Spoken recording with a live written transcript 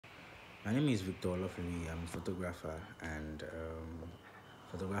My name is Victor Olofinluyi. I'm a photographer, and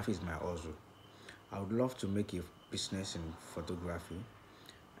photography is my hustle. I would love to make a business in photography,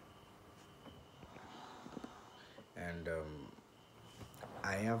 and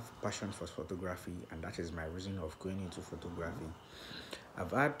I have passion for photography, and that is my reason of going into photography.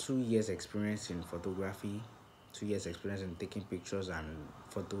 I've had 2 years experience in photography, 2 years experience in taking pictures and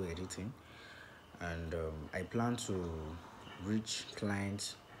photo editing, and I plan to reach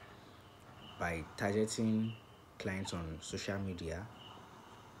clients by targeting clients on social media,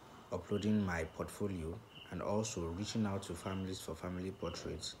 uploading my portfolio, and also reaching out to families for family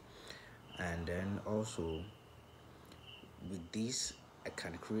portraits. And then also with this, I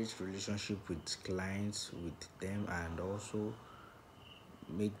can create relationship with clients with them, and also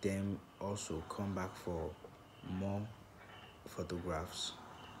make them also come back for more photographs.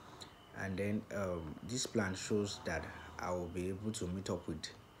 And then this plan shows that I will be able to meet up with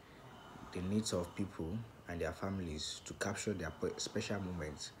the needs of people and their families to capture their special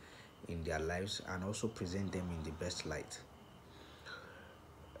moments in their lives and also present them in the best light.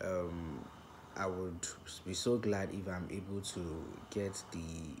 um, I would be so glad if I'm able to get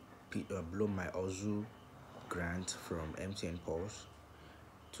the Blow My Ozu grant from MTN Pulse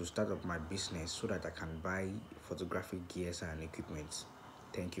to start up my business so that I can buy photographic gears and equipment.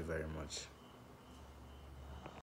 Thank you very much.